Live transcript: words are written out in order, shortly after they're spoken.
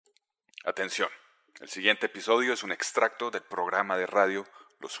Atención, el siguiente episodio es un extracto del programa de radio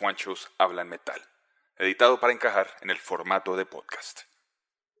Los Juanchos hablan metal, editado para encajar en el formato de podcast.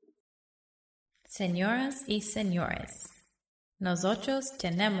 Señoras y señores, nosotros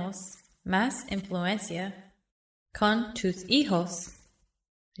tenemos más influencia con tus hijos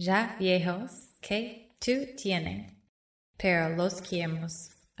ya viejos que tú tienes, pero los queremos.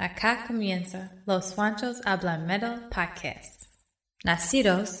 Acá comienza Los Juanchos hablan metal podcast.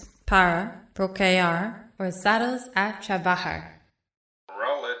 Nacidos para procrear, forzados a trabajar.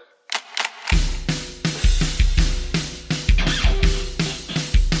 Roll it.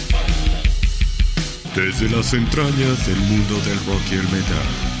 Desde las entrañas del mundo del rock y el metal,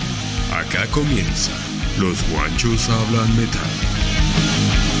 acá comienza Los Juanchos hablan metal.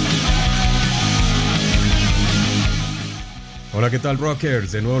 Hola, ¿qué tal,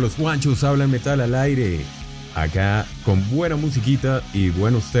 rockers? De nuevo Los Juanchos hablan metal al aire. Acá con buena musiquita y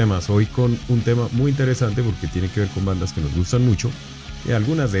buenos temas. Hoy con un tema muy interesante porque tiene que ver con bandas que nos gustan mucho. Y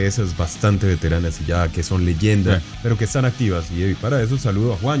algunas de esas bastante veteranas y ya que son leyendas, pero que están activas. Y para eso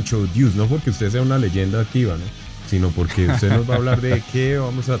saludo a Juancho Dios, no porque usted sea una leyenda activa, ¿no? Sino porque usted nos va a hablar de qué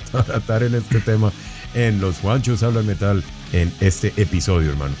vamos a tratar en este tema en Los Juanchos hablan metal en este episodio,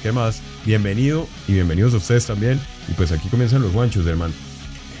 hermano. ¿Qué más? Bienvenido y bienvenidos a ustedes también. Y pues aquí comienzan Los Juanchos, hermano.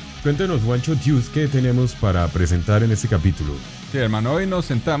 Cuéntenos, Juancho Dios, ¿qué tenemos para presentar en este capítulo? Sí, hermano, hoy nos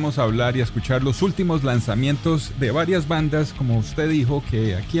sentamos a hablar y a escuchar los últimos lanzamientos de varias bandas, como usted dijo,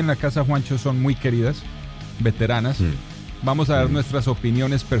 que aquí en la Casa Juancho son muy queridas, veteranas. Vamos a dar nuestras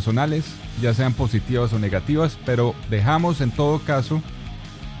opiniones personales, ya sean positivas o negativas, pero dejamos en todo caso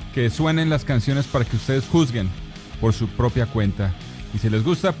que suenen las canciones para que ustedes juzguen por su propia cuenta. Y si les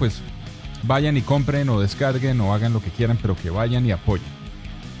gusta, pues vayan y compren o descarguen o hagan lo que quieran, pero que vayan y apoyen.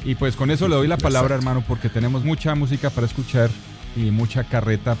 Y pues con eso le doy la palabra, hermano, porque tenemos mucha música para escuchar y mucha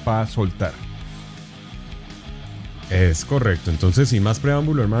carreta para soltar. Es correcto. Entonces, sin más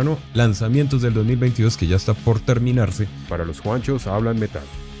preámbulo, hermano, lanzamientos del 2022 que ya está por terminarse para Los Juanchos hablan metal.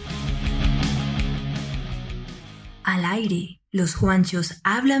 Al aire, Los Juanchos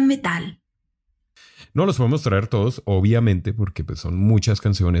hablan metal. No los podemos traer todos, obviamente, porque pues son muchas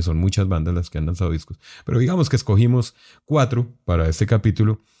canciones, son muchas bandas las que han lanzado discos. Pero digamos que escogimos 4 para este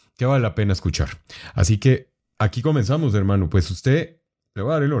capítulo que vale la pena escuchar. Así que aquí comenzamos, hermano. Pues usted le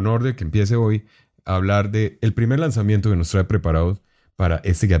va a dar el honor de que empiece hoy a hablar del primer lanzamiento que nos trae preparados para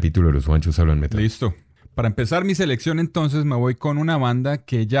este capítulo de Los Juanchos hablan metal. Listo. Para empezar mi selección, entonces, me voy con una banda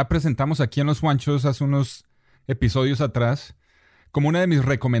que ya presentamos aquí en Los Juanchos hace unos episodios atrás, como una de mis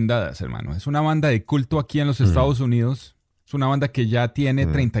recomendadas, hermano. Es una banda de culto aquí en los Estados Unidos. Es una banda que ya tiene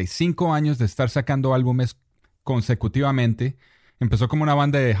 35 años de estar sacando álbumes consecutivamente. Empezó como una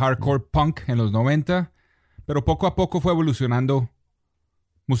banda de hardcore punk en los 90, pero poco a poco fue evolucionando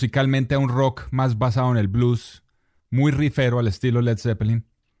musicalmente a un rock más basado en el blues, muy riffero al estilo Led Zeppelin.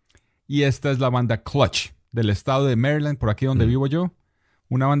 Y esta es la banda Clutch, del estado de Maryland, por aquí donde vivo yo.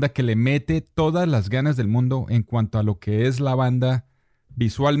 Una banda que le mete todas las ganas del mundo en cuanto a lo que es la banda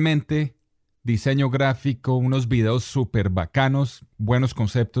visualmente, diseño gráfico, unos videos súper bacanos, buenos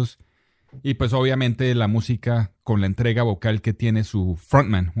conceptos y pues obviamente la música con la entrega vocal que tiene su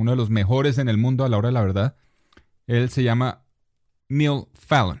frontman, uno de los mejores en el mundo a la hora de la verdad. Él se llama Neil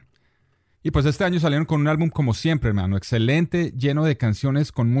Fallon. Y pues este año salieron con un álbum como siempre, hermano, excelente, lleno de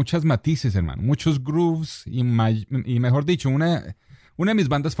canciones con muchos matices, hermano, muchos grooves y mejor dicho, una de mis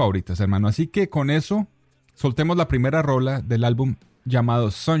bandas favoritas, hermano. Así que con eso, soltemos la primera rola del álbum llamado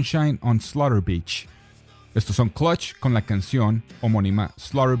Sunshine on Slaughter Beach. Estos son Clutch con la canción homónima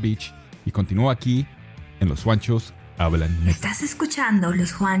Slaughter Beach. Y continúa aquí en Los Juanchos hablan metal. Estás escuchando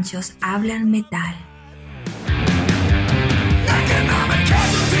Los Juanchos hablan metal.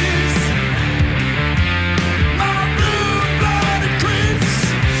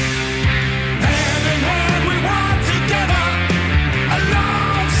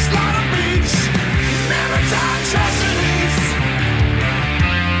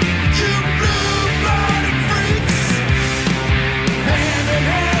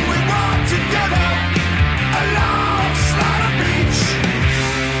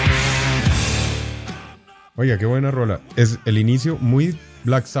 Oiga, qué buena rola. Es el inicio muy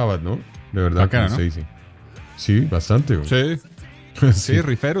Black Sabbath, ¿no? De verdad, bacana, como ¿no? se dice. Sí, bastante. Güey. Sí, sí,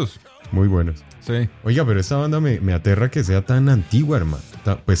 riferos. Muy buenas. Sí. Oiga, pero esta banda me aterra que sea tan antigua, hermano.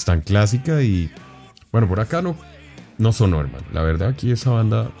 Pues tan clásica y... Bueno, por acá no sonó, hermano. La verdad, aquí esa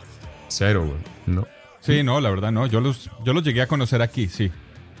banda... Cero, güey. No. Sí, no, la verdad no. Yo los llegué a conocer aquí, sí.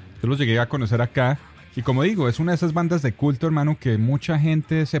 Yo los llegué a conocer acá. Y como digo, es una de esas bandas de culto, hermano, que mucha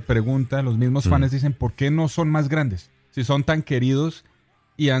gente se pregunta, los mismos fans dicen, ¿por qué no son más grandes? Si son tan queridos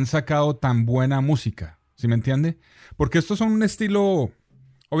y han sacado tan buena música, ¿sí me entiende? Porque estos son un estilo,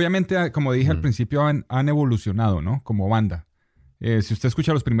 obviamente, como dije al principio, han evolucionado, ¿no? Como banda. Si usted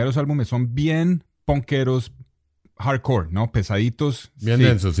escucha los primeros álbumes, son bien punkeros, hardcore, ¿no? Pesaditos. Bien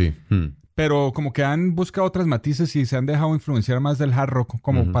denso, sí. Pero como que han buscado otras matices y se han dejado influenciar más del hard rock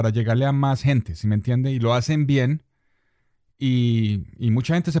como para llegarle a más gente, ¿sí me entiende? Y lo hacen bien. Y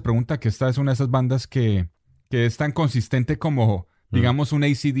mucha gente se pregunta que esta es una de esas bandas que es tan consistente como, digamos, un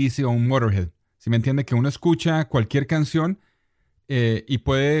AC/DC o un Motorhead. ¿Sí me entiende? Que uno escucha cualquier canción y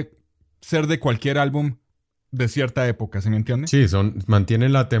puede ser de cualquier álbum de cierta época, ¿sí me entiende? Sí,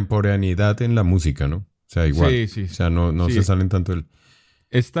 mantienen la temporaneidad en la música, ¿no? O sea, igual. Sí. O sea, no se salen tanto del...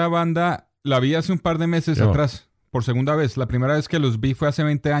 Esta banda la vi hace un par de meses atrás, por segunda vez. La primera vez que los vi fue hace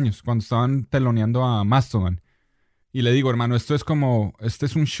 20 años, cuando estaban teloneando a Mastodon. Y le digo, hermano, este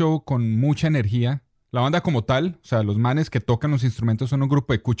es un show con mucha energía. La banda como tal, o sea, los manes que tocan los instrumentos son un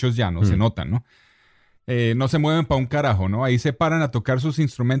grupo de cuchos llanos, se notan, ¿no? No se mueven para un carajo, ¿no? Ahí se paran a tocar sus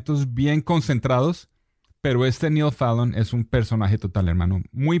instrumentos bien concentrados, pero Neil Fallon es un personaje total, hermano.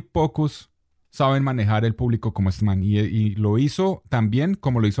 Muy pocos saben manejar el público como este man. Y lo hizo tan bien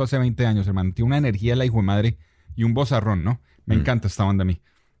como lo hizo hace 20 años, hermano. Tiene una energía la hijo de madre y un vozarrón, ¿no? Me encanta esta banda a mí.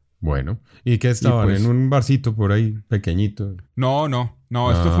 Bueno. ¿Y qué estaban? Pues, ¿en un barcito por ahí pequeñito? No.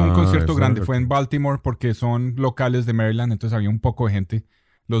 Esto fue un concierto grande. Fue en Baltimore porque son locales de Maryland. Entonces había un poco de gente.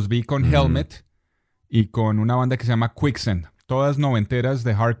 Los vi con Helmet y con una banda que se llama Quicksand. Todas noventeras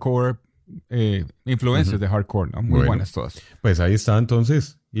de hardcore, influencias de hardcore, ¿no? Muy buenas todas. Pues ahí está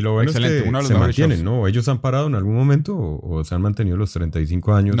entonces. Y lo bueno excelente, es que uno de los se mantienen, shows. ¿no? ¿Ellos han parado en algún momento o se han mantenido los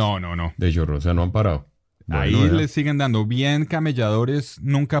 35 años? No. De ellos, o sea, no han parado. Bueno, ahí les siguen dando bien camelladores,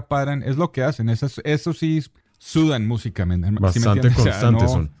 nunca paran. Es lo que hacen. Eso sí sudan música. Bastante ¿sí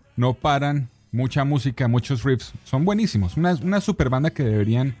constantes son. No paran. Mucha música, muchos riffs. Son buenísimos. Una super banda que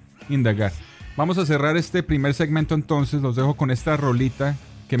deberían indagar. Vamos a cerrar este primer segmento entonces. Los dejo con esta rolita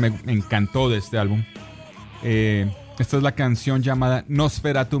que me encantó de este álbum. Esta es la canción llamada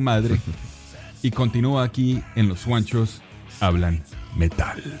Nosfera tu madre. Y continúa aquí en Los Juanchos Hablan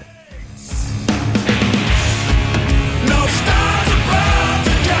Metal. No stars above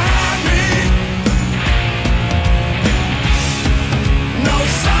to guide me. No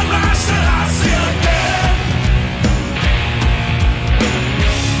sunrise shall I see again.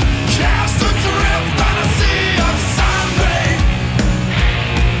 Cast adrift on a sea of sun rain.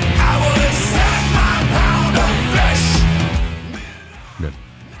 I will accept my pound of flesh. Bien.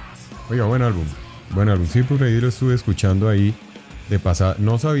 Oiga, buen álbum. Sí, por ahí lo estuve escuchando ahí de pasada.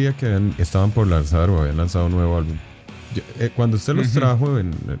 No sabía que estaban por lanzar o habían lanzado un nuevo álbum. Cuando usted los trajo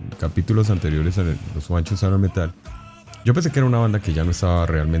en capítulos anteriores en Los Juanchos Hablan Metal, yo pensé que era una banda que ya no estaba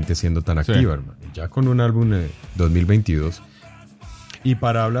realmente siendo tan activa, hermano. Ya con un álbum 2022. Y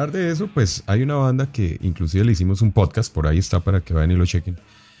para hablar de eso, pues hay una banda que inclusive le hicimos un podcast, por ahí está para que vayan y lo chequen,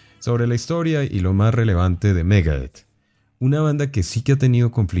 sobre la historia y lo más relevante de Megadeth. Una banda que sí que ha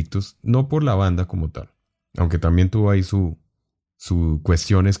tenido conflictos, no por la banda como tal, aunque también tuvo ahí su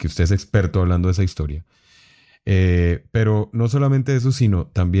cuestiones, que usted es experto hablando de esa historia. Pero no solamente eso, sino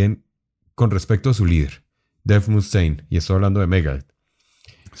también con respecto a su líder, Dave Mustaine, y estoy hablando de Megadeth.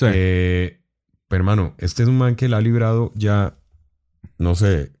 Sí. Pero hermano, este es un man que la ha librado ya, no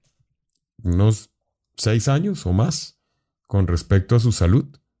sé, unos 6 años o más con respecto a su salud,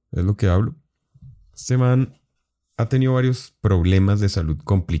 es lo que hablo. Este man ha tenido varios problemas de salud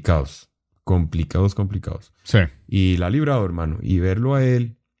complicados. Sí. Y la ha librado, hermano. Y verlo a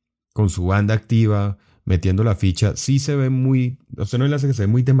él con su banda activa, metiendo la ficha, sí se ve muy... A usted no le hace que se ve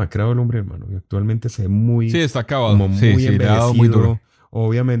muy demacrado el hombre, hermano. Y actualmente se ve muy... Sí, está acabado. Como muy envejecido. Muy duro.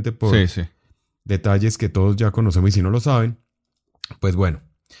 Obviamente por detalles que todos ya conocemos. Y si no lo saben, pues bueno.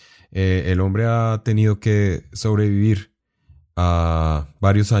 El hombre ha tenido que sobrevivir a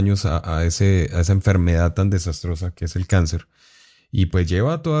varios años a esa enfermedad tan desastrosa que es el cáncer. Y pues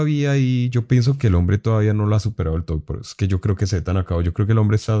lleva todavía, y yo pienso que el hombre todavía no lo ha superado del todo. Por eso es que yo creo que se ve tan acabado. Yo creo que el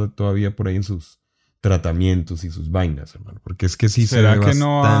hombre está todavía por ahí en sus tratamientos y sus vainas, hermano. Porque es que sí se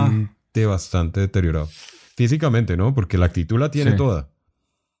ve bastante deteriorado. Físicamente, ¿no? Porque la actitud la tiene toda,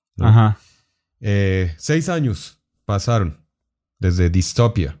 ¿no? Ajá. 6 años pasaron desde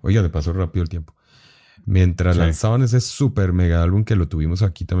Dystopia. Oiga, le pasó rápido el tiempo. Mientras lanzaban ese super mega álbum que lo tuvimos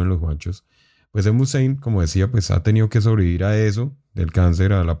aquí también Los Juanchos. Pues el Mustaine, como decía, pues ha tenido que sobrevivir a eso, del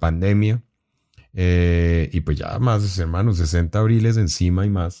cáncer, a la pandemia. Y pues ya más, hermanos, 60 abriles encima y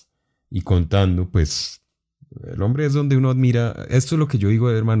más. Y contando, pues el hombre es donde uno admira. Esto es lo que yo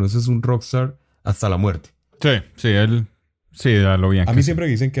digo, hermano, ese es un rockstar hasta la muerte. Sí, él... Sí, a lo bien. A mí siempre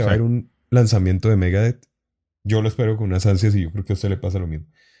dicen que va a haber un lanzamiento de Megadeth Yo lo espero con unas ansias y yo creo que a usted le pasa lo mismo.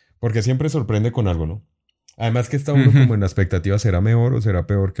 Porque siempre sorprende con algo, ¿no? Además que está uno como en la expectativa, ¿será mejor o será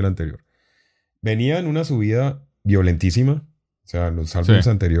peor que el anterior? Venía en una subida violentísima, o sea, los álbumes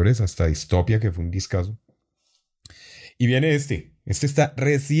anteriores, hasta Dystopia, que fue un discazo. Y viene este. Este está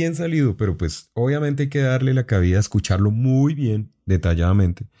recién salido, pero pues obviamente hay que darle la cabida a escucharlo muy bien,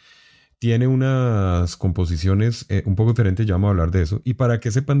 detalladamente. Tiene unas composiciones un poco diferentes, ya vamos a hablar de eso. Y para que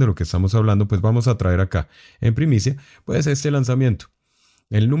sepan de lo que estamos hablando, pues vamos a traer acá, en primicia, pues este lanzamiento.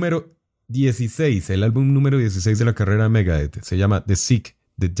 El número 16, el álbum número 16 de la carrera de Megadeth. Se llama The Sick,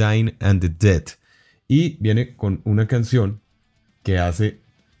 The Dying and the Dead. Y viene con una canción que hace,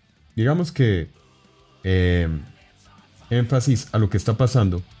 digamos que, énfasis a lo que está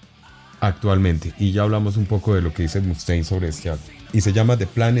pasando actualmente. Y ya hablamos un poco de lo que dice Mustaine sobre este álbum. Y se llama The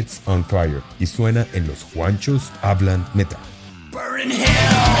Planet's on Fire. Y suena en Los Juanchos Hablan Metal. Burn in hell.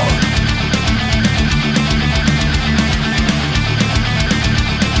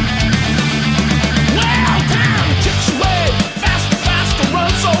 Well, time ticks away, faster, faster,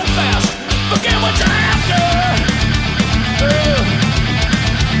 run so fast. Forget what you're after.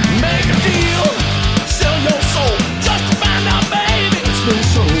 Make a deal, sell your soul, just to find out, baby, it's been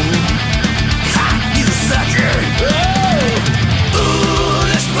sold. Ha, you sucker. Ooh,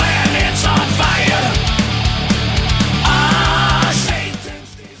 this planet's on fire. Ah,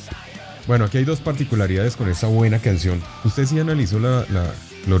 Satan's desire. Bueno, aquí hay dos particularidades con esta buena canción. ¿Usted sí analizó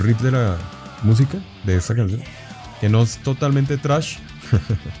los riffs de la música de esta canción? Que no es totalmente trash.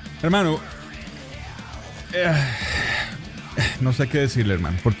 Hermano, no sé qué decirle,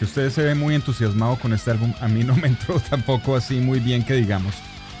 hermano, porque usted se ve muy entusiasmado con este álbum. A mí no me entró tampoco así muy bien que digamos.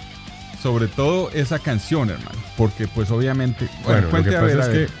 Sobre todo esa canción, hermano, porque pues obviamente... Bueno, lo que pasa es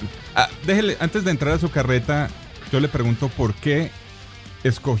que... déjele, antes de entrar a su carreta, yo le pregunto por qué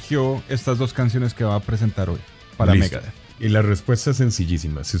escogió estas dos canciones que va a presentar hoy para Listo. Megadeth. Y la respuesta es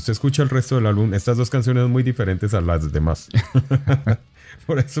sencillísima. Si usted escucha el resto del álbum, estas dos canciones son muy diferentes a las demás.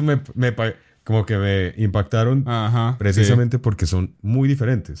 Por eso como que me impactaron. Ajá, precisamente porque son muy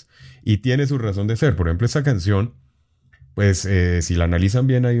diferentes. Y tiene su razón de ser. Por ejemplo, esta canción, pues si la analizan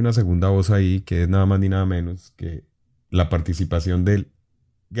bien, hay una segunda voz ahí que es nada más ni nada menos que la participación del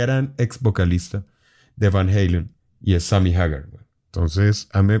gran ex vocalista de Van Halen, y es Sammy Hagar. Entonces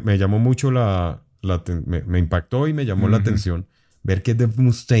a mí me llamó mucho me impactó y me llamó la atención ver que Dave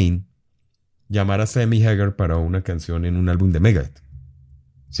Mustaine llamara a Sammy Hagar para una canción en un álbum de Megadeth.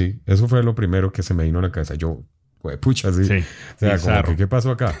 Sí, eso fue lo primero que se me vino a la cabeza. Yo, pucha, sí. O sea, como que, ¿qué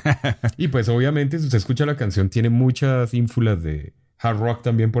pasó acá? Y pues obviamente, si usted escucha la canción, tiene muchas ínfulas de hard rock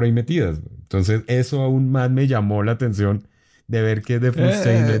también por ahí metidas. Entonces eso aún más me llamó la atención de ver que Dave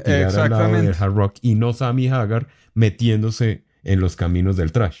Mustaine le tirara al lado del hard rock y no Sammy Hagar metiéndose en los caminos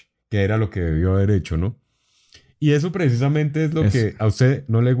del trash, que era lo que debió haber hecho, ¿no? Y eso precisamente es lo que a usted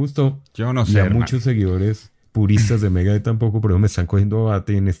no le gustó. Yo no sé, y a hermano. muchos seguidores puristas de Megadeth tampoco, pero me están cogiendo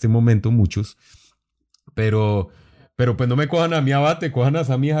abate en este momento muchos. Pero pues no me cojan a mí abate, cojan a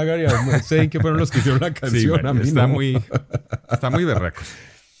Sammy Hagar y a Mustaine, que fueron los que hicieron la canción. Sí, bueno, a mí está no. Está muy berraco.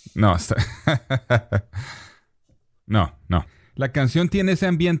 No, está... No. La canción tiene ese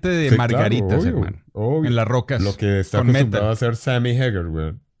ambiente de margaritas, claro, hermano. Obvio. En las rocas. Lo que está acostumbrado a hacer Sammy Hagar,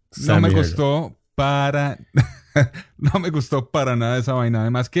 güey. No me gustó para... no me gustó para nada esa vaina.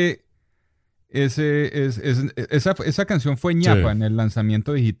 Además que esa canción fue ñapa en el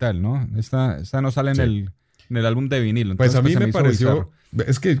lanzamiento digital, ¿no? Esta no sale en el álbum de vinilo. Entonces, pues a mí me bizarro. pareció...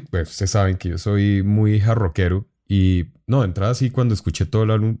 Es que, pues, ustedes saben que yo soy muy jarroquero. Y, no, de entrada sí, cuando escuché todo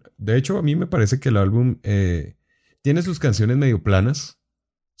el álbum... De hecho, a mí me parece que el álbum... tiene sus canciones medio planas.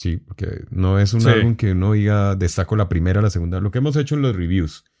 Sí, porque no es un álbum que uno diga destaco la primera, la segunda. Lo que hemos hecho en los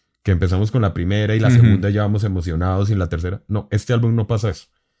reviews, que empezamos con la primera y la segunda ya vamos emocionados y en la tercera. No, este álbum no pasa eso.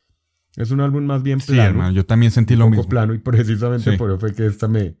 Es un álbum más bien plano. Hermano, yo también sentí lo mismo. Plano, y precisamente por eso fue que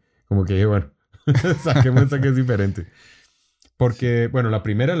como que dije, bueno, saquemos esta que es diferente. Porque, bueno, la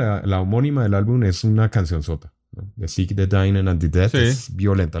primera, la homónima del álbum es una canción sota, ¿no? The Sick, The Dying and the Dead. Es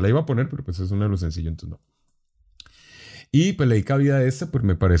violenta. La iba a poner, pero pues es uno de los sencillos, entonces no. Y pues le di cabida a esta, pues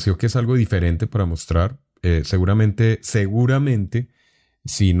me pareció que es algo diferente para mostrar. Seguramente,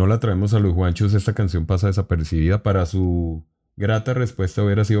 si no la traemos a los Juanchos, esta canción pasa desapercibida. Para su grata respuesta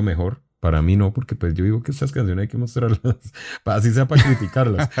hubiera sido mejor. Para mí no, porque pues yo digo que estas canciones hay que mostrarlas. Así sea para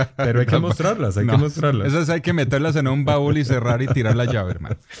criticarlas. Pero hay que mostrarlas, que mostrarlas. Esas hay que meterlas en un baúl y cerrar y tirar la llave,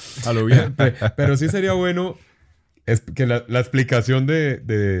 hermano. A lo bien. Pero sí sería bueno que la explicación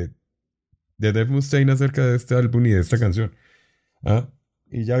de Dave Mustaine acerca de este álbum y de esta canción.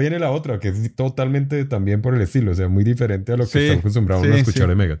 Y ya viene la otra, que es totalmente también por el estilo, o sea, muy diferente a lo que estamos acostumbrados a escuchar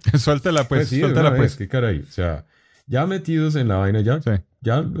de Megadeth. Suéltala pues, Sí, suéltala pues. Qué caray, o sea, ya metidos en la vaina,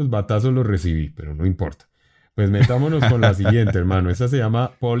 ya los batazos los recibí, pero no importa. Pues metámonos con la siguiente, hermano. Esa se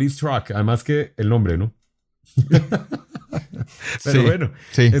llama Police Truck, además que el nombre, ¿no? Pero bueno,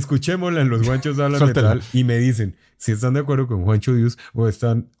 escuchémosla en Los Juanchos Hablan Metal y me dicen si están de acuerdo con Juancho Dios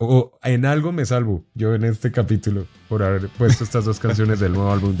o en algo me salvo yo en este capítulo por haber puesto estas dos canciones del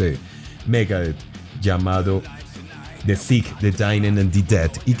nuevo álbum de Megadeth llamado The Sick, The Dying and The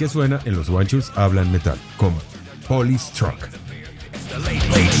Dead y que suena en Los Juanchos Hablan Metal como Police Truck. The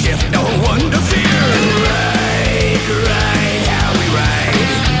late shift, no one to fear. Right, how we ride.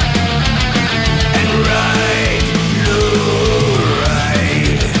 And ride, no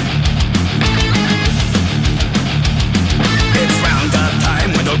ride. It's round up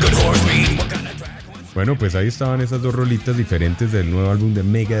time with a good horse meat. What kind of track? Bueno, pues ahí estaban esas dos rolitas diferentes del nuevo álbum de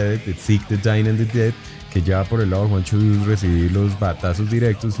Megadeth, The Sick, The Dying and The Dead, que ya por el lado de Juancho recibí los batazos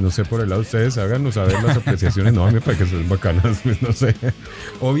directos, no sé por el lado de ustedes, háganos saber las apreciaciones, no, a mí me parece que son bacanas, pues no sé.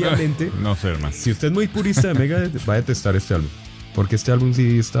 Obviamente, no sé, hermano. Si usted es muy purista de Megadeth, va a detestar este álbum, porque este álbum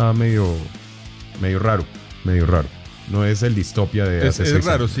sí está medio raro, no es el distopia de hace 6 Es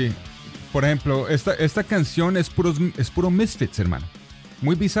raro, años. sí. Por ejemplo, esta canción es puro Misfits, hermano.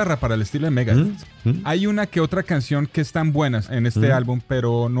 Muy bizarra para el estilo de Megadeth. Hay una que otra canción que están buenas en este álbum,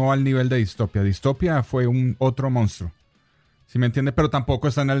 pero no al nivel de Distopia. Distopia fue otro monstruo. ¿Sí me entiende? Pero tampoco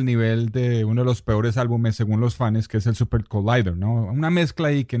están al nivel de uno de los peores álbumes según los fans, que es el Super Collider, ¿no? Una mezcla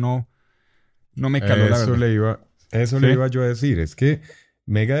ahí que no me caló, la verdad. Eso le iba yo a decir. Es que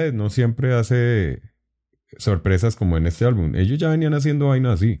Megadeth no siempre hace sorpresas como en este álbum. Ellos ya venían haciendo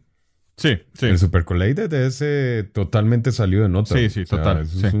vainas así. Sí. El Super Collider es totalmente salido de nota. Sí, total.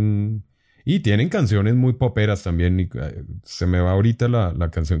 Eso es y tienen canciones muy poperas también. Y, se me va ahorita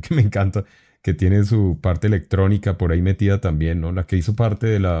la canción que me encanta, que tiene su parte electrónica por ahí metida también, ¿no? La que hizo parte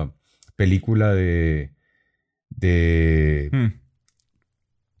de la película de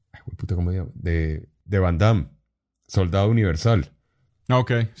 ¿cómo se llama? De Van Damme, Soldado Universal.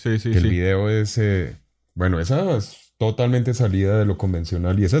 Ok, sí. El video es... bueno, esa es totalmente salida de lo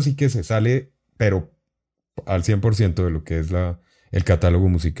convencional y esa sí que se sale, pero al 100% de lo que es el catálogo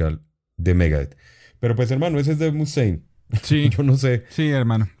musical de Megadeth. Pero pues, hermano, ese es de Mustaine. Sí. Yo no sé. Sí,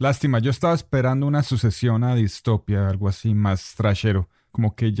 hermano. Lástima. Yo estaba esperando una sucesión a Distopia, algo así más trashero.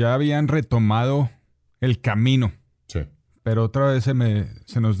 Como que ya habían retomado el camino. Sí. Pero otra vez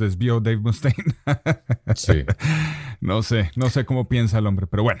se nos desvió Dave Mustaine. Sí. No sé cómo piensa el hombre,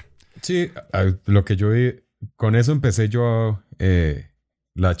 pero bueno. Sí, lo que yo vi, con eso empecé yo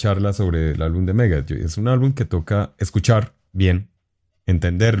la charla sobre el álbum de Megadeth. Es un álbum que toca escuchar bien,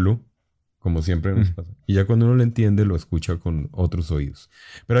 entenderlo, como siempre nos pasa. Y ya cuando uno lo entiende, lo escucha con otros oídos.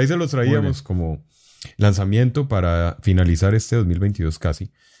 Pero ahí se los traíamos como lanzamiento para finalizar este 2022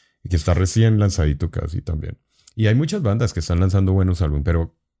 casi, y que está recién lanzadito casi también. Y hay muchas bandas que están lanzando buenos álbumes,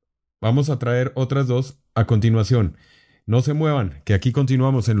 pero vamos a traer otras dos a continuación. No se muevan, que aquí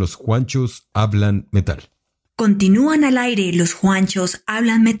continuamos en Los Juanchos Hablan Metal. Continúan al aire Los Juanchos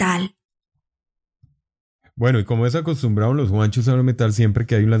Hablan Metal. Bueno, y como es acostumbrado en Los Juanchos Hablan Metal, siempre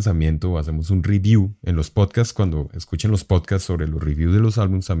que hay un lanzamiento hacemos un review en los podcasts. Cuando escuchen los podcasts sobre los reviews de los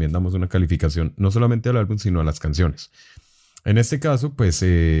álbumes, también damos una calificación, no solamente al álbum, sino a las canciones. En este caso, pues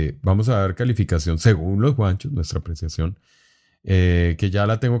vamos a dar calificación según Los Juanchos, nuestra apreciación, que ya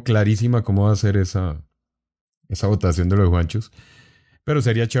la tengo clarísima cómo va a ser esa votación de Los Juanchos, pero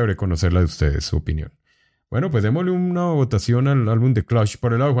sería chévere conocerla de ustedes, su opinión. Bueno, pues démosle una votación al álbum de Clutch.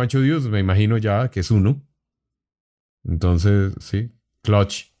 Por el lado de Juancho Dios, me imagino ya que es 1. Entonces, sí,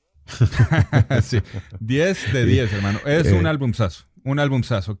 Clutch. Sí. 10 de 10, hermano. Es un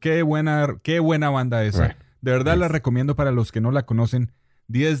albumzazo. Qué buena banda esa. Bueno, de verdad la recomiendo para los que no la conocen.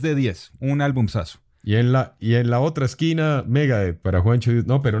 10 de 10, un albumzazo. Y en la otra esquina, Megadeth para Juancho Dios.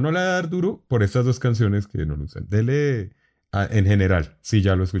 No, pero no le va a dar duro por estas dos canciones que no lo usan. Dele en general. Sí,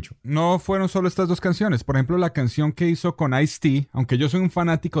 ya lo escucho. No fueron solo estas dos canciones. Por ejemplo, la canción que hizo con Ice-T, aunque yo soy un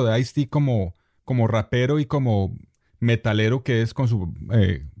fanático de Ice-T como rapero y como metalero que es con su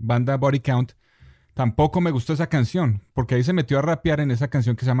banda Body Count, tampoco me gustó esa canción, porque ahí se metió a rapear en esa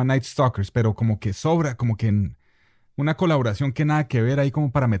canción que se llama Night Stalkers, pero como que sobra, como que en una colaboración que nada que ver ahí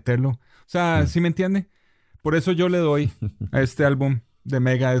como para meterlo. O sea, ¿sí me entiende? Por eso yo le doy a este álbum de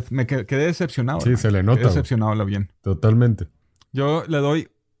Megadeth. Me quedé decepcionado. Sí, hermano. se le nota. Quedé decepcionado, lo bien. Totalmente. Yo le doy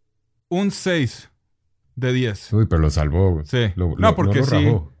un 6 de 10. Uy, pero lo salvó. Sí. Porque no lo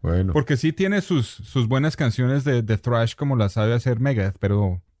rajó. Bueno. Porque sí tiene sus buenas canciones de thrash como las sabe hacer Megadeth,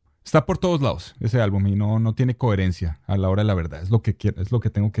 pero Está por todos lados ese álbum y no tiene coherencia a la hora de la verdad. Es lo que quiero, es lo que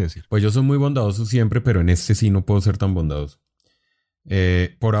tengo que decir. Pues yo soy muy bondadoso siempre, pero en este sí no puedo ser tan bondadoso.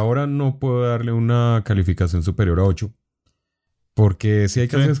 Por ahora no puedo darle una calificación superior a 8. Porque sí hay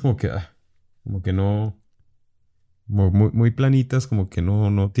canciones como que no... Muy planitas, como que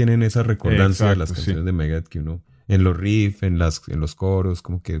no tienen esa recordancia de las canciones de Megadeth que uno... En los riffs, en los coros,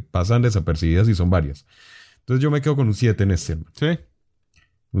 como que pasan desapercibidas y son varias. Entonces yo me quedo con un 7 en este. Sí.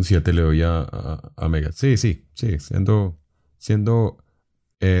 Un 7 le doy a Megadeth. Sí. Siendo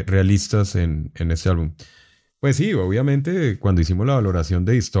realistas en este álbum. Pues sí, obviamente, cuando hicimos la valoración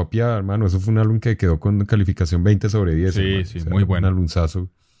de Dystopia, hermano, eso fue un álbum que quedó con calificación 20 sobre 10. Sí, hermano. sí, O sea, muy bueno. Un álbumzazo.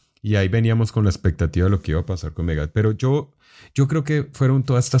 Y ahí veníamos con la expectativa de lo que iba a pasar con Megadeth. Pero yo creo que fueron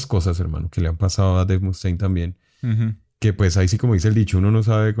todas estas cosas, hermano, que le han pasado a Dave Mustaine también. Uh-huh. Que pues ahí sí, como dice el dicho, uno no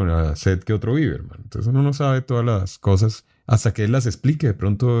sabe con la sed que otro vive, hermano. Entonces uno no sabe todas las cosas hasta que él las explique. De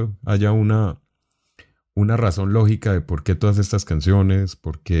pronto haya una razón lógica de por qué todas estas canciones,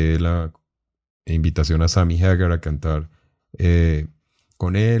 por qué la invitación a Sammy Hagar a cantar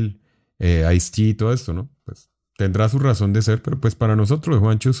con él, Ice-T, todo esto, ¿no? Pues tendrá su razón de ser, pero pues para nosotros, los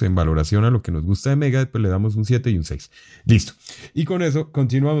Juanchos, en valoración a lo que nos gusta de Megadeth, pues le damos un 7 y un 6. Listo. Y con eso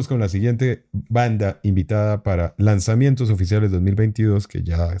continuamos con la siguiente banda invitada para lanzamientos oficiales 2022, que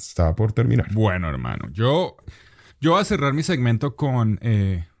ya estaba por terminar. Bueno, hermano, yo voy a cerrar mi segmento con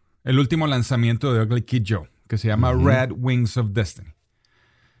el último lanzamiento de Ugly Kid Joe, que se llama Red Wings of Destiny.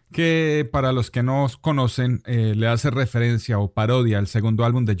 Que para los que no conocen, le hace referencia o parodia al segundo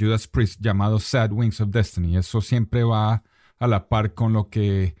álbum de Judas Priest llamado Sad Wings of Destiny. Eso siempre va a la par con lo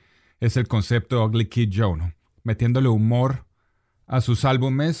que es el concepto de Ugly Kid Joe, ¿no? Metiéndole humor a sus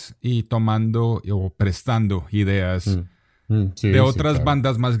álbumes y tomando o prestando ideas de otras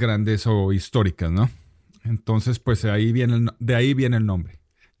bandas más grandes o históricas, ¿no? Entonces, pues de ahí viene el nombre.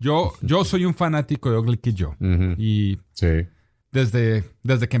 Yo soy un fanático de Ugly Kid Joe. Y... Sí.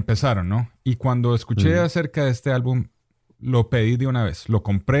 Desde que empezaron, ¿no? Y cuando escuché acerca de este álbum, lo pedí de una vez. Lo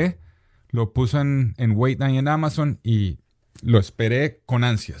compré, lo puse en Wait Night en Amazon y lo esperé con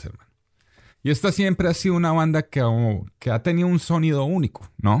ansias, hermano. Y esta siempre ha sido una banda que ha tenido un sonido único,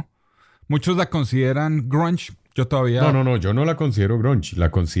 ¿no? Muchos la consideran grunge. Yo todavía... No, yo no la considero grunge.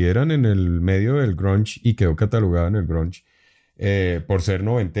 La consideran en el medio del grunge y quedó catalogada en el grunge por ser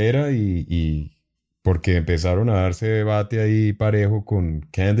noventera y porque empezaron a darse debate ahí parejo con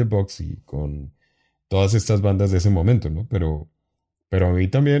Candlebox y con todas estas bandas de ese momento, ¿no? Pero a mí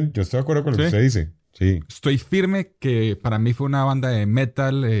también, yo estoy de acuerdo con lo que usted dice. Sí. Estoy firme que para mí fue una banda de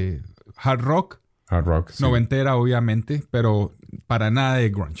metal, hard rock. Hard rock, sí. Noventera, obviamente, pero para nada de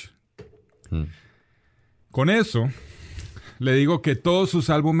grunge. Con eso, le digo que todos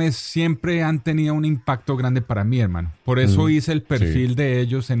sus álbumes siempre han tenido un impacto grande para mí, hermano. Por eso hice el perfil de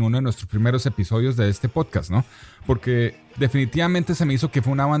ellos en uno de nuestros primeros episodios de este podcast, ¿no? Porque definitivamente se me hizo que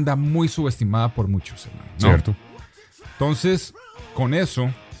fue una banda muy subestimada por muchos, hermano, ¿no? Cierto. Entonces, con eso,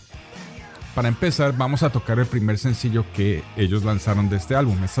 para empezar, vamos a tocar el primer sencillo que ellos lanzaron de este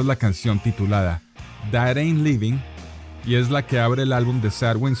álbum. Esta es la canción titulada That Ain't Living y es la que abre el álbum de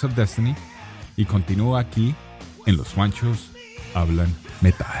Sad Wings of Destiny y continúa aquí en Los Juanchos Hablan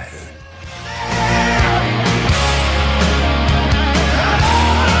Metal.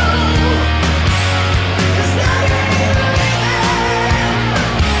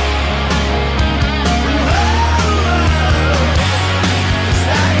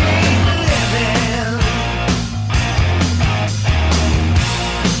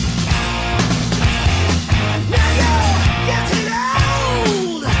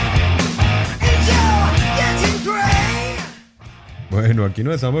 Bueno, aquí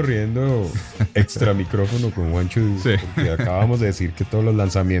nos estamos riendo extra micrófono con Juancho, sí, porque acabamos de decir que todos los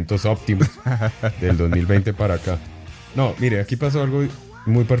lanzamientos óptimos del 2020 para acá. No, mire, aquí pasó algo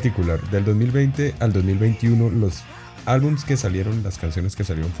muy particular. Del 2020 al 2021, los álbumes que salieron, las canciones que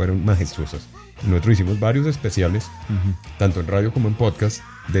salieron fueron majestuosas. Y nosotros hicimos varios especiales, tanto en radio como en podcast,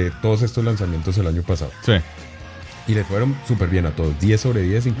 de todos estos lanzamientos el año pasado. Sí. Y les fueron súper bien a todos, 10 sobre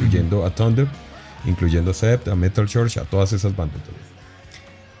 10, incluyendo a Thunder, incluyendo a Sept, a Metal Church, a todas esas bandas.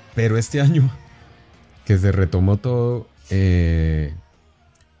 Pero este año, que se retomó todo,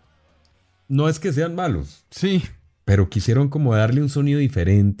 no es que sean malos. Sí. Pero quisieron como darle un sonido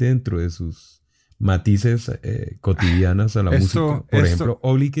diferente dentro de sus matices cotidianas a la música. Por ejemplo,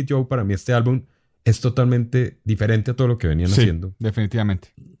 Ugly Kid Joe, para mí este álbum es totalmente diferente a todo lo que venían haciendo. Definitivamente.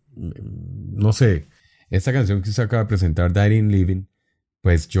 No sé, esta canción que se acaba de presentar, That Ain't Living,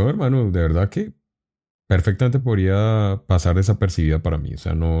 pues yo, hermano, de verdad que perfectamente podría pasar desapercibida para mí. O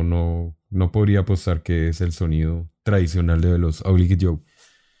sea, no podría apostar que es el sonido tradicional de los Ugly Kid Joe.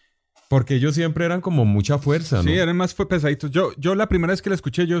 Porque ellos siempre eran como mucha fuerza, ¿no? Sí, eran más pesaditos. Yo la primera vez que la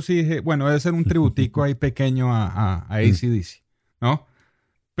escuché, yo sí dije, bueno, debe ser un tributico ahí pequeño a AC/DC, ¿no?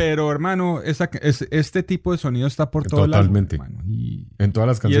 Pero, hermano, este tipo de sonido está por todo lado. Totalmente. En todas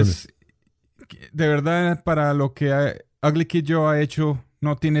las canciones. De verdad, para lo que Ugly Kid Joe ha hecho,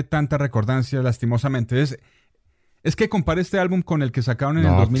 no tiene tanta recordancia, lastimosamente. Es que compare este álbum con el que sacaron en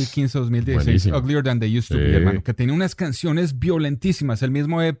el 2015-2016, Uglier Than They Used to Be, hermano, que tenía unas canciones violentísimas. El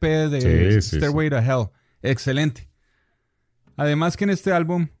mismo EP de Stairway to Hell. Excelente. Además que en este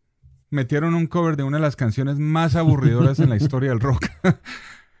álbum metieron un cover de una de las canciones más aburridoras en la historia del rock.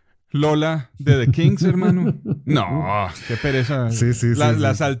 Lola de The Kings, hermano. No, qué pereza.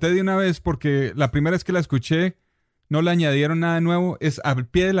 La salté de una vez porque la primera vez que la escuché no le añadieron nada nuevo. Es al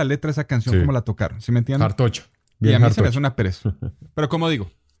pie de la letra esa canción como la tocaron. ¿Sí me entienden? Hartocha. Y a mí se me hace una pereza. Pero como digo,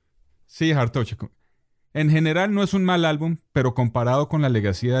 sí, Hartocha. En general no es un mal álbum, pero comparado con la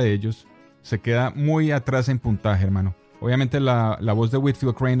legacía de ellos, se queda muy atrás en puntaje, hermano. Obviamente la voz de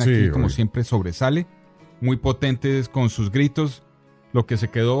Whitfield Crane aquí, como siempre, sobresale. Muy potentes con sus gritos. Lo que se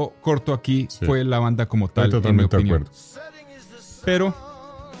quedó corto aquí fue la banda como tal, totalmente en mi opinión. de acuerdo. Pero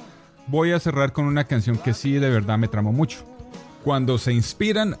voy a cerrar con una canción que sí de verdad me tramó mucho. Cuando se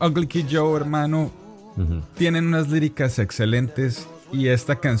inspiran Ugly Kid Joe, hermano, tienen unas líricas excelentes y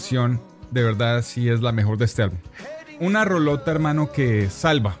esta canción de verdad sí es la mejor de este álbum. Una rolota, hermano, que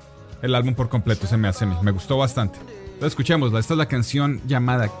salva el álbum por completo, se me hace a mí. Me gustó bastante. Entonces escuchémosla. Esta es la canción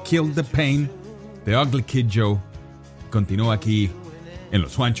llamada Kill the Pain de Ugly Kid Joe. Continúa aquí en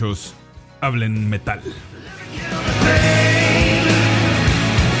Los Juanchos Hablen Metal.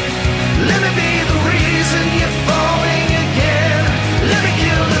 Let me be the reason you're falling again. Let me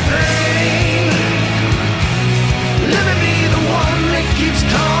kill the pain. Let me be the one that keeps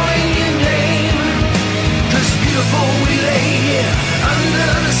calling your name. 'Cause beautiful we lay here under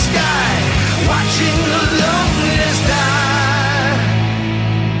the sky, watching the loneliness die.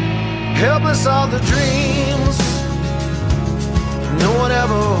 Helpless are the dreams no one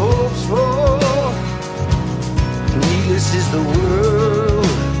ever hopes for. Needless is the world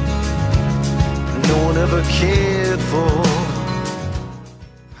no one ever cared for.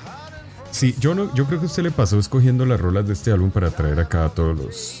 Sí, yo creo que a usted le pasó escogiendo las rolas de este álbum para traer acá a todos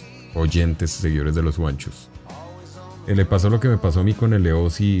los oyentes, seguidores de Los Juanchos. Le pasó lo que me pasó a mí con el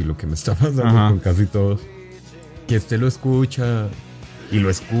Ozzy y lo que me está pasando con casi todos. Que usted lo escucha y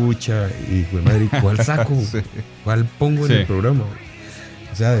lo escucha y dijo, madre, ¿cuál saco? ¿Cuál pongo en el programa?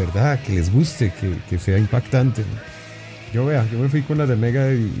 O sea, de verdad, que les guste, que sea impactante. Yo me fui con las de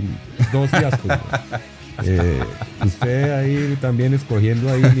Megadeth y 2 fiascos. Usted ahí también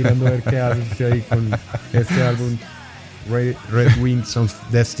escogiendo ahí, mirando a ver qué hace usted ahí con este álbum Red Wings of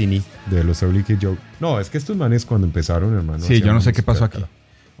Destiny de los Ugly Kid Joe. No, es que estos manes cuando empezaron, hermano. Sí, yo no sé qué pasó aquí.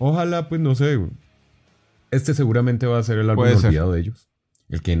 Ojalá, pues no sé. Este seguramente va a ser el álbum olvidado de ellos.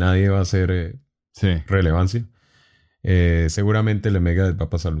 El que nadie va a hacer relevancia. Seguramente el Megadeth va a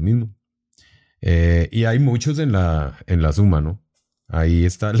pasar lo mismo. Y hay muchos en la suma, ¿no? Ahí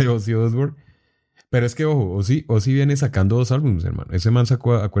está Ozzy Osbourne. Pero es que, ojo, Ozzy viene sacando 2 álbumes, hermano. Ese man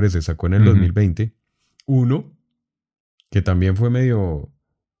sacó en el 2020 uno que también fue medio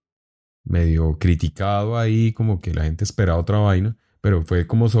criticado ahí, como que la gente esperaba otra vaina, pero fue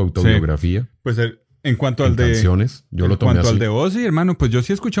como su autobiografía. Pues en cuanto al de canciones, yo lo tomé así. En cuanto al de Ozzy, hermano, pues yo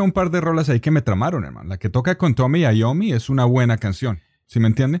sí he escuchado un par de rolas ahí que me tramaron, hermano. La que toca con Tommy Iommi es una buena canción, ¿sí me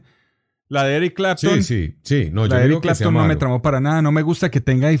entiende? La de Eric Clapton. Sí. No, la de Eric Clapton no me tramó para nada. No me gusta que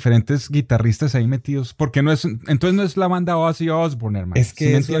tenga diferentes guitarristas ahí metidos. Porque entonces no es la banda Ozzy Osbourne, hermano. Es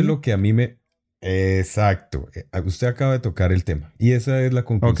que eso es lo que a mí me... Exacto. Usted acaba de tocar el tema. Y esa es la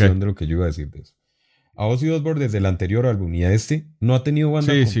conclusión de lo que yo iba a decir de eso. A Ozzy Osbourne desde el anterior álbum y a este no ha tenido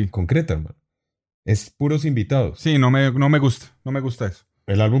banda concreta, hermano. Es puros invitados. Sí, no me gusta. No me gusta eso.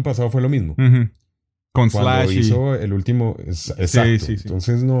 El álbum pasado fue lo mismo. Con cuando Slash hizo el último, exacto. Sí.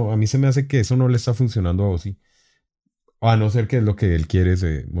 Entonces no, a mí se me hace que eso no le está funcionando a Ozzy, a no ser que es lo que él quiere,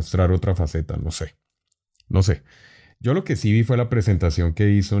 es mostrar otra faceta. No sé. Yo lo que sí vi fue la presentación que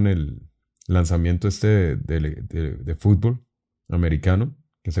hizo en el lanzamiento de fútbol americano,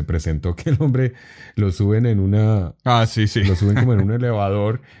 que se presentó, que el hombre lo suben en una lo suben como en un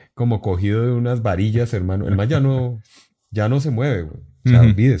elevador, como cogido de unas varillas, hermano. El man ya no se mueve, güey. O sea,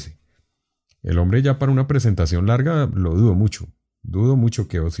 olvídese. El hombre ya para una presentación larga lo dudo mucho. Dudo mucho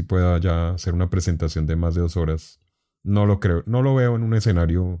que Ozzy pueda ya hacer una presentación de más de 2 horas. No lo creo. No lo veo en un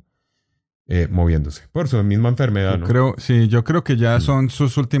escenario moviéndose. Por su misma enfermedad, ¿no? Yo creo que ya son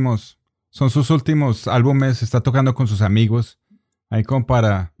sus últimos álbumes. Está tocando con sus amigos. Ahí como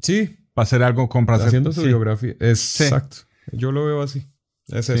para hacer algo. Haciendo su biografía. Exacto. Yo lo veo así.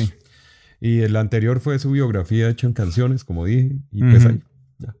 Es eso. Y el anterior fue su biografía hecha en canciones, como dije, y pues ahí,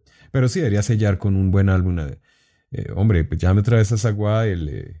 ya. Pero sí debería sellar con un buen álbum. Hombre, pues ya me trae esa sagua,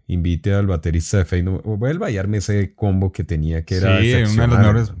 invite al baterista de Fate, vuelva a hallarme ese combo que tenía, que era una de las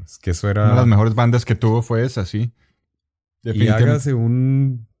mejores, es que eso era... Una de las mejores bandas que tuvo fue esa, sí. Y hágase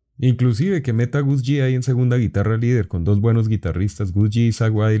inclusive que meta a Gus G ahí en segunda guitarra líder, con 2 buenos guitarristas, Gus G y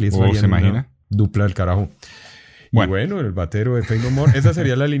Sagua, y ¿se imagina? Dupla del carajo. Bueno. Y bueno, el batero de Fate No More, esa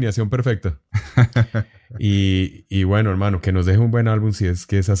sería la alineación perfecta. y bueno, hermano, que nos deje un buen álbum si es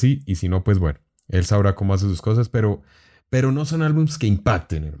que es así, y si no, pues bueno, él sabrá cómo hace sus cosas, pero no son álbumes que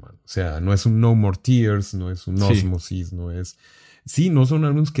impacten, hermano. O sea, no es un No More Tears, no es un Osmosis, no es... Sí, no son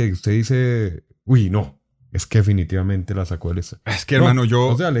álbumes que usted dice, uy, no, es que definitivamente la sacó él esa. Es que, hermano,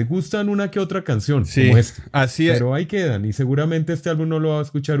 O sea, le gustan una que otra canción, sí, como esta. Así es. Pero ahí quedan, y seguramente este álbum no lo va a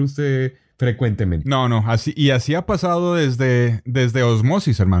escuchar usted frecuentemente. No, así ha pasado desde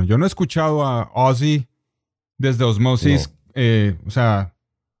Osmosis, hermano. Yo no he escuchado a Ozzy desde Osmosis, o sea,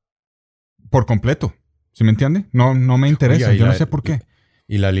 por completo. ¿Sí me entiende? No me interesa. Oiga, yo no sé por qué.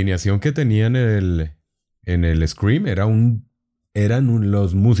 Y la alineación que tenía en el Scream eran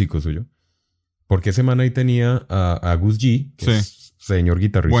los músicos suyos. Porque ese man ahí tenía a Gus G, que es señor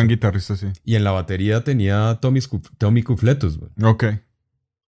guitarrista. Buen guitarrista, sí. Y en la batería tenía a Tommy Cufletos. Ok.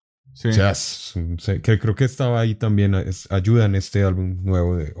 Sí. O sea, que creo que estaba ahí también, ayuda en este álbum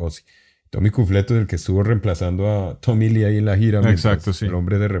nuevo de Ozzy. Tommy Cufletos, el que estuvo reemplazando a Tommy Lee ahí en la gira. Exacto, sí. El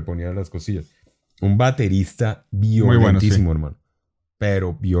hombre de reponía las cosillas. Un baterista violentísimo, bueno, sí. Hermano.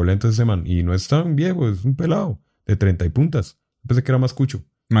 Pero violento ese man. Y no es tan viejo, es un pelado de 30 y puntas. Pensé que era más cucho.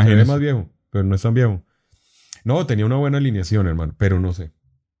 Imagínese. Es más viejo, pero no es tan viejo. No, tenía una buena alineación, hermano, pero no sé.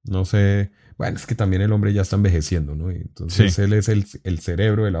 Bueno, es que también el hombre ya está envejeciendo, ¿no? Entonces él es el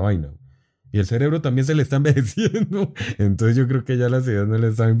cerebro de la vaina. Y el cerebro también se le está envejeciendo. Entonces yo creo que ya las ideas no le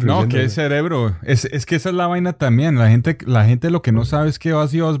están influyendo. No, que el cerebro. Es que esa es la vaina también. La gente lo que no sabe es que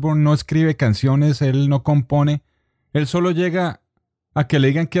Ozzy Osbourne no escribe canciones, él no compone. Él solo llega a que le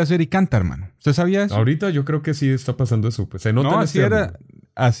digan qué hacer y canta, hermano. ¿Usted sabía eso? Ahorita yo creo que sí está pasando eso. Pues se nota. No,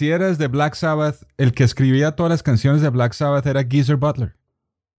 así era desde Black Sabbath. El que escribía todas las canciones de Black Sabbath era Geezer Butler.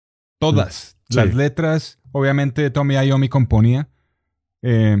 Todas. Sí. Las letras, obviamente Tommy Iommi componía.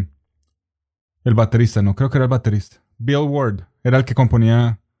 El baterista, no, creo que era el baterista. Bill Ward era el que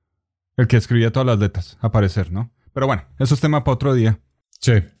componía, el que escribía todas las letras, a parecer, ¿no? Pero bueno, eso es tema para otro día.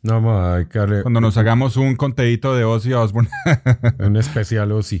 Sí, no vamos a dedicarle... Cuando nos hagamos un conteíto de Ozzy Osbourne. Un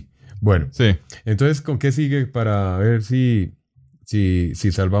especial Ozzy. Bueno, sí. Entonces, ¿con qué sigue para ver si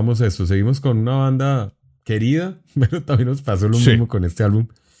salvamos esto? Seguimos con una banda querida, pero también nos pasó lo mismo con este álbum.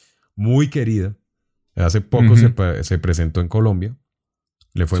 Muy querida. Hace poco se presentó en Colombia.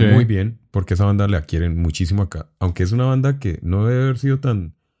 Le fue muy bien, porque esa banda la quieren muchísimo acá. Aunque es una banda que no debe haber sido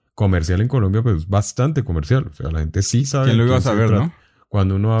tan comercial en Colombia, pero es bastante comercial. O sea, la gente sí sabe. ¿Quién lo iba a saber, no?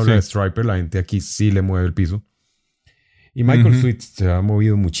 Cuando uno habla de Stryper, la gente aquí sí le mueve el piso. Y Michael Sweet se ha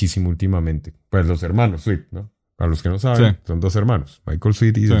movido muchísimo últimamente. Pues los hermanos Sweet, ¿no? Para los que no saben, son 2 hermanos. Michael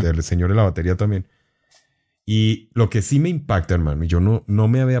Sweet y el señor de la batería también. Y lo que sí me impacta, hermano, y yo no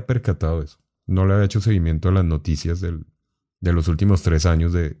me había percatado de eso. No le había hecho seguimiento a las noticias de los últimos 3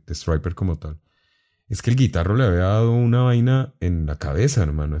 años de Stryper como tal. Es que el guitarro le había dado una vaina en la cabeza,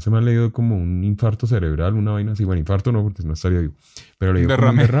 hermano. Ese man le dio como un infarto cerebral, una vaina así. Bueno, infarto no, porque no estaría vivo. Pero le dio como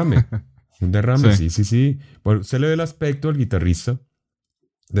un derrame. Un derrame, sí. Bueno, usted le ve el aspecto al guitarrista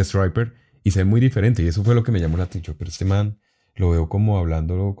de Stryper y se ve muy diferente. Y eso fue lo que me llamó la atención. Pero este man lo veo como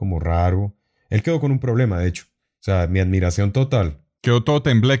hablándolo como raro. Él quedó con un problema, de hecho. O sea, mi admiración total. Quedó todo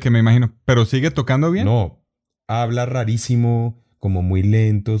tembleque, me imagino. ¿Pero sigue tocando bien? No. Habla rarísimo, como muy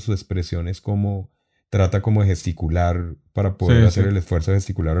lento. Su expresión es como... Trata como de gesticular para poder hacer el esfuerzo de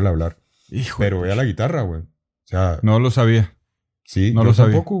gesticular al hablar. Pero vea la guitarra, güey. O sea... No lo sabía. Sí, no yo lo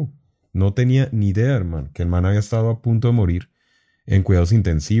sabía. Tampoco. No tenía ni idea, hermano. Que el man había estado a punto de morir en cuidados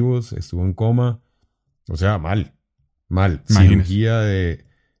intensivos. Estuvo en coma. O sea, mal. Imagínese. Cirugía de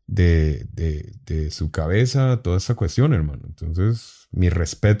su cabeza. Toda esta cuestión, hermano. Entonces, mis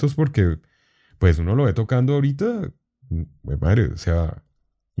respetos porque... Pues uno lo ve tocando ahorita... Madre, o sea...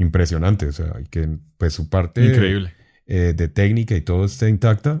 Impresionante, o sea, y que pues su parte increíble de técnica y todo esté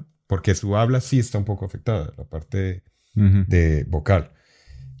intacta, porque su habla sí está un poco afectada, la parte de vocal.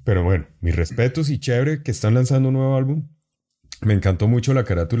 Pero bueno, mis respetos y chévere que están lanzando un nuevo álbum. Me encantó mucho la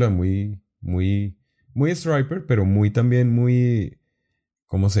carátula, muy Stryper, pero también muy,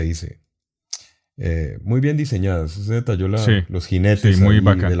 ¿cómo se dice? Muy bien diseñadas. Se detalló los jinetes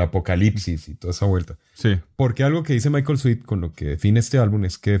del apocalipsis y toda esa vuelta. Sí. Porque algo que dice Michael Sweet con lo que define este álbum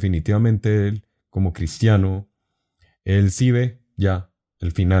es que definitivamente él, como cristiano, él sí ve ya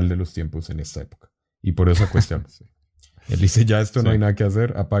el final de los tiempos en esta época. Y por eso acuestamos. Él dice, ya esto no hay nada que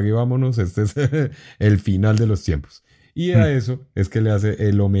hacer, apague y vámonos, este es el final de los tiempos. Y a eso es que le hace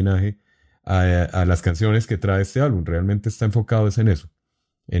el homenaje a las canciones que trae este álbum. Realmente está enfocado en eso,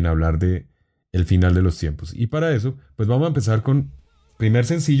 en hablar de el final de los tiempos. Y para eso, pues vamos a empezar con primer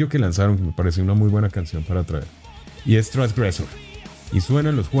sencillo que lanzaron, que me parece una muy buena canción para traer. Y es Transgressor. Y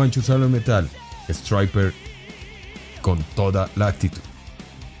suenan Los Juanchos hablan metal, Stryper con toda la actitud.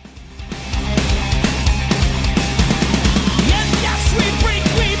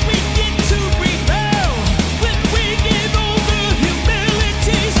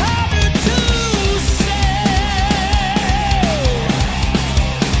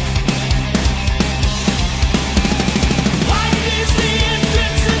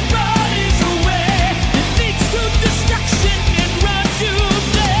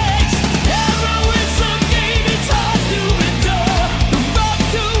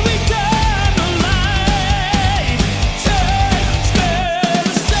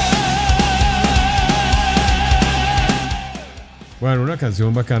 Bueno, una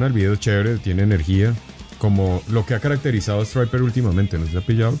canción bacana, el video es chévere, tiene energía, como lo que ha caracterizado a Stryper últimamente. ¿No se ha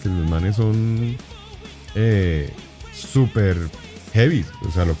pillado? Que los manes son súper heavy,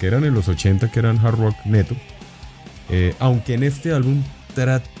 o sea, lo que eran en los 80, que eran hard rock neto. Aunque en este álbum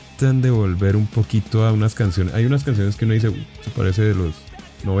tratan de volver un poquito a unas canciones. Hay unas canciones que uno dice, se parece de los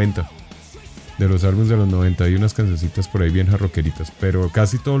 90, de los álbumes de los 90. Hay unas cancioncitas por ahí bien hard rockeritas, pero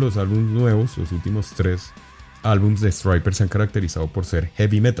casi todos los álbumes nuevos, los últimos 3 álbumes de Stryper se han caracterizado por ser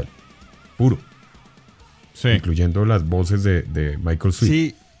heavy metal puro, sí, incluyendo las voces de Michael Sweet.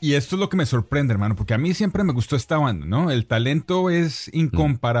 Sí, y esto es lo que me sorprende, hermano, porque a mí siempre me gustó esta banda, ¿no? El talento es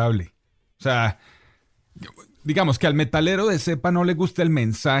incomparable. O sea, digamos que al metalero de cepa no le gusta el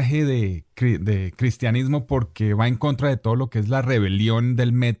mensaje de cristianismo porque va en contra de todo lo que es la rebelión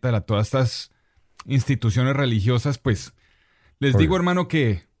del metal a todas estas instituciones religiosas. Pues les digo, hermano,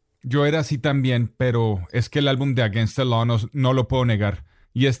 que yo era así también, pero es que el álbum de Against the Law no lo puedo negar.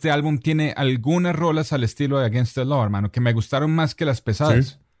 Y este álbum tiene algunas rolas al estilo de Against the Law, hermano, que me gustaron más que las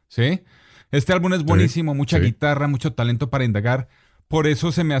pesadas. ¿Sí? Este álbum es buenísimo, mucha guitarra, mucho talento para indagar. Por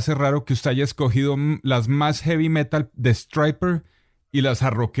eso se me hace raro que usted haya escogido las más heavy metal de Stryper y las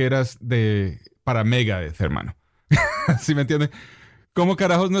jarroqueras para Megadeth, hermano. ¿Sí me entiende? ¿Cómo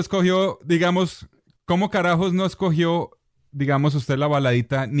carajos no escogió, digamos usted la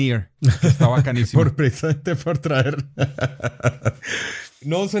baladita Near, que está bacanísima? Precisamente por traer.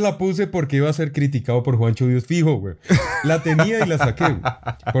 No se la puse porque iba a ser criticado por Juancho Dios fijo, güey. La tenía y la saqué, güey,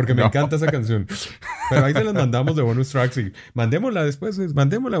 porque me encanta esa canción. Pero ahí se las mandamos de bonus tracks y mandémosla después,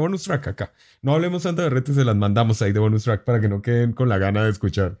 mandémosla de bonus track acá. No hablemos tanto de retos, se las mandamos ahí de bonus track para que no queden con la gana de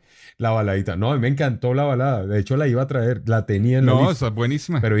escuchar la baladita. No, a mí me encantó la balada. De hecho, la iba a traer, la tenía en la lista. No, esa es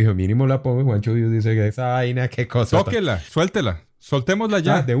buenísima. Pero dijo, mínimo la pongo. Juancho Dios dice que esa vaina, qué cosa. Tóquela, suéltela. Soltémosla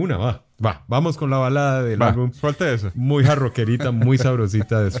ya. De una, va. Vamos con la balada del álbum. Suelte eso. Muy jarroquerita, muy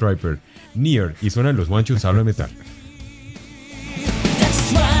sabrosita de Stryper. Near. Y suenan Los Juanchos hablan metal.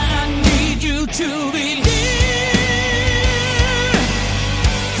 That's why I need you to believe.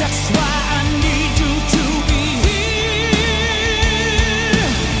 That's why I need you to be here.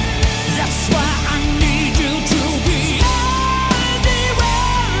 That's why I need you to be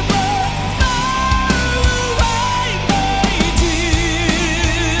anywhere but far away, my dear.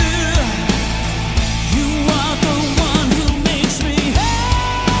 You are the one who makes me whole.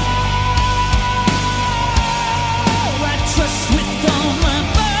 I trust with all my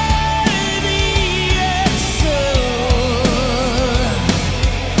body and soul.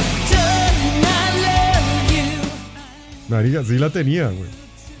 Darling, I love you. Marica, sí la tenía, güey.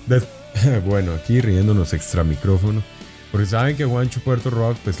 Bueno, aquí riéndonos extra micrófono. Porque saben que Juancho Puerto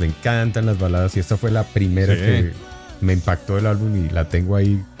Rock, pues le encantan las baladas. Y esta fue la primera que me impactó del álbum. Y la tengo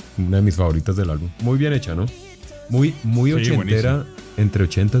ahí, una de mis favoritas del álbum. Muy bien hecha, ¿no? Muy ochentera, buenísimo. Entre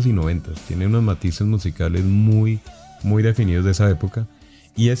 80s y 90s. Tiene unos matices musicales muy definidos de esa época.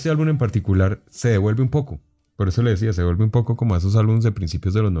 Y este álbum en particular se devuelve un poco. Por eso le decía, se devuelve un poco como a esos álbumes de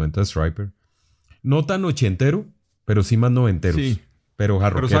principios de los 90 de Stryper. No tan ochentero, pero sí más noventeros. Sí. Pero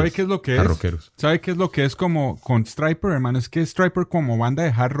jarroqueros. Pero ¿sabe qué es lo que es? Jarroqueros. ¿Sabe qué es lo que es como con Stryper, hermano? Es que Stryper como banda de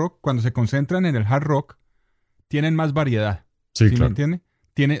hard rock, cuando se concentran en el hard rock, tienen más variedad. Sí, ¿Sí claro. me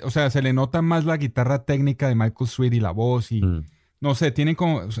entiende? O sea, se le nota más la guitarra técnica de Michael Sweet y la voz y... No sé, tienen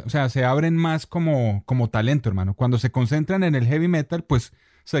como... O sea, se abren más como talento, hermano. Cuando se concentran en el heavy metal, pues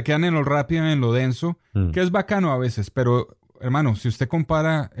se quedan en lo rápido, en lo denso, que es bacano a veces. Pero, hermano, si usted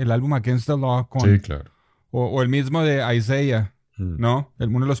compara el álbum Against the Law con... Sí, claro. O el mismo de Isaiah, ¿no?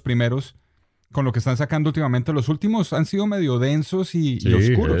 Uno de los primeros. con lo que están sacando últimamente. Los últimos han sido medio densos y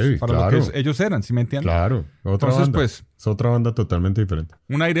oscuros para claro. lo que ellos eran, ¿sí me entienden? Claro, otra banda. Pues, es otra banda totalmente diferente.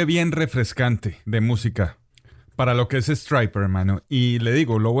 Un aire bien refrescante de música para lo que es Stryper, hermano. Y le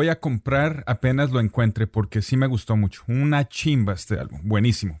digo, lo voy a comprar apenas lo encuentre porque sí me gustó mucho. Una chimba este álbum.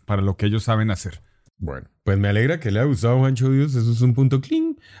 Buenísimo para lo que ellos saben hacer. Bueno, pues me alegra que le haya gustado Juancho Dios. Eso es un punto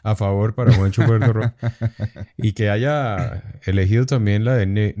clean a favor para Juancho Puerto Rock. Y que haya elegido también la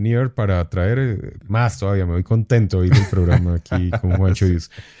de Near para traer más todavía. Me voy contento hoy del programa aquí con Juancho Dios.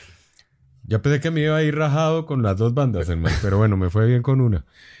 Ya pensé que me iba a ir rajado con las dos bandas, hermano. Pero bueno, me fue bien con una.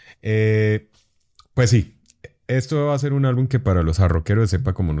 Pues sí. Esto va a ser un álbum que para los jarroqueros de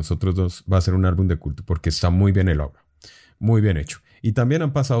cepa como nosotros dos va a ser un álbum de culto porque está muy bien elaborado, muy bien hecho. Y también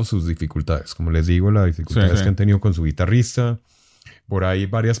han pasado sus dificultades. Como les digo, las dificultades que han tenido con su guitarrista. Por ahí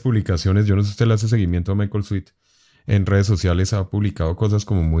varias publicaciones. Yo no sé si usted le hace seguimiento a Michael Sweet. En redes sociales ha publicado cosas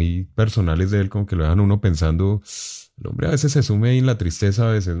como muy personales de él, como que lo dejan uno pensando. El hombre a veces se sume ahí en la tristeza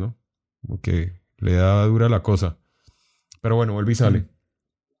a veces, ¿no? Como que le da dura la cosa. Pero bueno, vuelve y sale.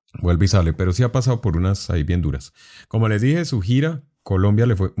 Vuelve y sale, pero sí ha pasado por unas ahí bien duras. Como les dije, su gira, Colombia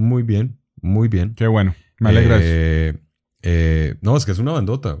le fue muy bien, muy bien. Qué bueno, me alegra eso. No, es que es una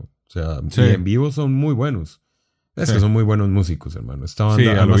bandota. O sea, y en vivo son muy buenos. Es que son muy buenos músicos, hermano. Esta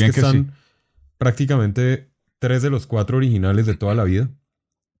banda, además que están prácticamente 3 de los 4 originales de toda la vida.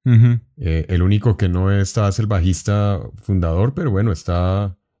 Uh-huh. El único que no está es el bajista fundador, pero bueno,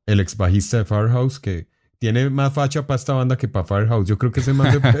 está el ex bajista de Firehouse que tiene más facha para esta banda que para Firehouse. Yo creo que ese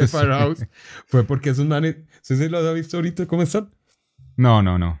man de Firehouse fue porque esos manes... ¿Usted se los ha visto ahorita cómo están? No.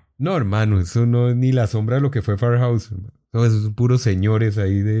 No, hermano, eso no es ni la sombra de lo que fue Firehouse. Hermano. No, esos son puros señores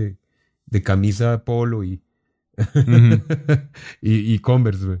ahí de camisa polo y... Uh-huh. y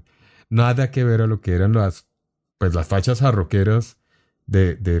Converse, güey. Nada que ver a lo que eran las fachas jarroqueras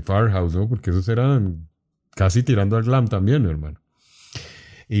de Firehouse, ¿no? Porque esos eran casi tirando al glam también, hermano.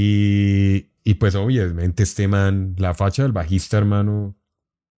 Y pues obviamente este man, la facha del bajista, hermano,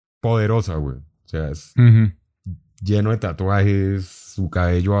 poderosa, güey. O sea, es lleno de tatuajes, su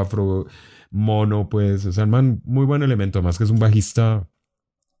cabello afro, mono, pues. O sea, el man, muy buen elemento. Además que es un bajista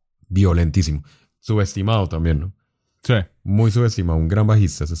violentísimo. Subestimado también, ¿no? Sí. Muy subestimado. Un gran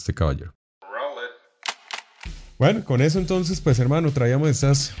bajista es este caballero. Bueno, con eso entonces, pues hermano, traíamos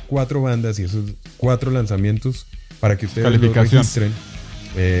estas 4 bandas y esos 4 lanzamientos para que ustedes los registren.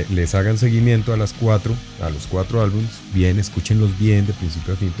 Les hagan seguimiento a los 4 álbumes, bien, escúchenlos bien de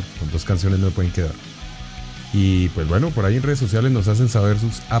principio a fin, porque con 2 canciones no me pueden quedar. Y pues bueno, por ahí en redes sociales nos hacen saber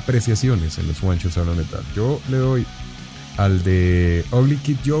sus apreciaciones en Los Juanchos Hablan Metal. Yo le doy al de Ugly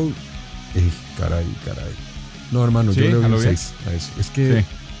Kid Joe. Caray. No, hermano, yo le doy un 6 a eso. Es que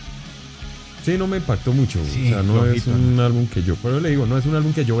sí, no me impactó mucho. Sí, o sea, no es un álbum que yo... Pero le digo, no es un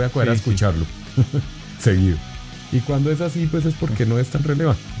álbum que yo voy a coger a escucharlo seguido. Y cuando es así, pues es porque no es tan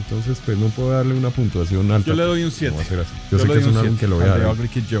relevante. Entonces, pues no puedo darle una puntuación alta. Yo le doy un 7. No yo sé que es un álbum que lo voy a dar. Ugly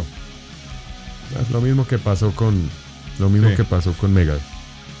Kid Joe. Es lo mismo que pasó con Megadeth.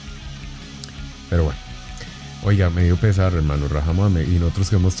 Pero bueno. Oiga, me dio pesar, hermano. Rajamos y nosotros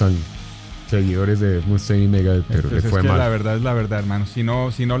que somos tan seguidores de Mustaine y Megadeth, pero pues le fue mal. La verdad es la verdad, hermano. Si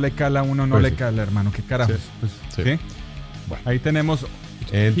no le cala a uno, no pues le cala, hermano. ¿Qué carajos? Sí. Pues, sí. Bueno. Ahí tenemos...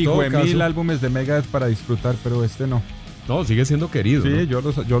 En todo caso, 1000 álbumes de Megadeth para disfrutar, pero este no. No, sigue siendo querido. Sí, ¿no?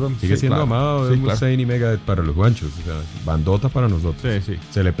 yo sigue siendo amado de Mustaine y Megadeth para los Juanchos. O sea, bandota para nosotros. Sí.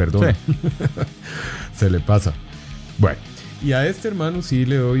 Se le perdona. Sí. Se le pasa. Bueno, y a este hermano sí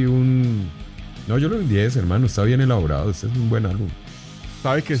le doy un... No, yo le doy un 10, hermano. Está bien elaborado. Este es un buen álbum.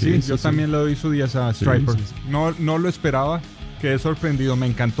 ¿Sabe que sí? Yo también le doy su 10 a Stryper. Sí. No lo esperaba. Quedé sorprendido. Me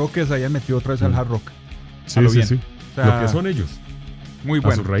encantó que se haya metido otra vez al hard rock. Sí. O sea, lo que son ellos. Muy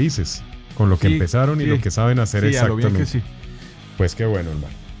bueno. A sus raíces. Con lo que empezaron y lo que saben hacer exactamente. A lo bien que sí. Pues qué bueno,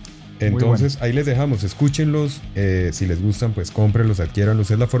 hermano. Entonces, ahí les dejamos. Escúchenlos. Si les gustan, pues cómprenlos,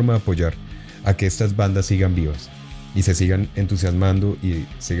 adquiéranlos. Es la forma de apoyar a que estas bandas sigan vivas y se sigan entusiasmando y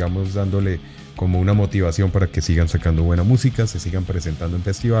sigamos dándole como una motivación para que sigan sacando buena música, se sigan presentando en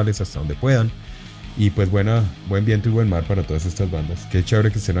festivales hasta donde puedan. Y pues buen viento y buen mar para todas estas bandas. Qué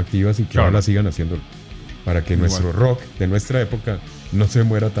chévere que estén activas y que ahora sigan haciéndolo. Para que nuestro rock de nuestra época no se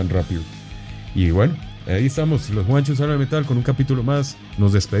muera tan rápido. Y bueno, ahí estamos, los Juanchos Hablan Metal con un capítulo más.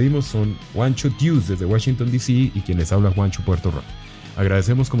 Nos despedimos, son Juancho Tews desde Washington DC y quienes habla Juancho Puerto Rico.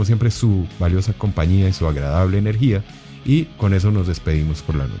 Agradecemos como siempre su valiosa compañía y su agradable energía. Y con eso nos despedimos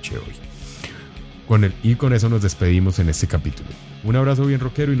por la noche de hoy. Y con eso nos despedimos en este capítulo. Un abrazo bien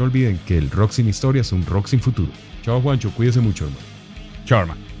rockero y no olviden que el rock sin historia es un rock sin futuro. Chao Juancho, cuídese mucho, hermano. Chao,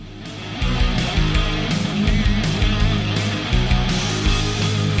 hermano.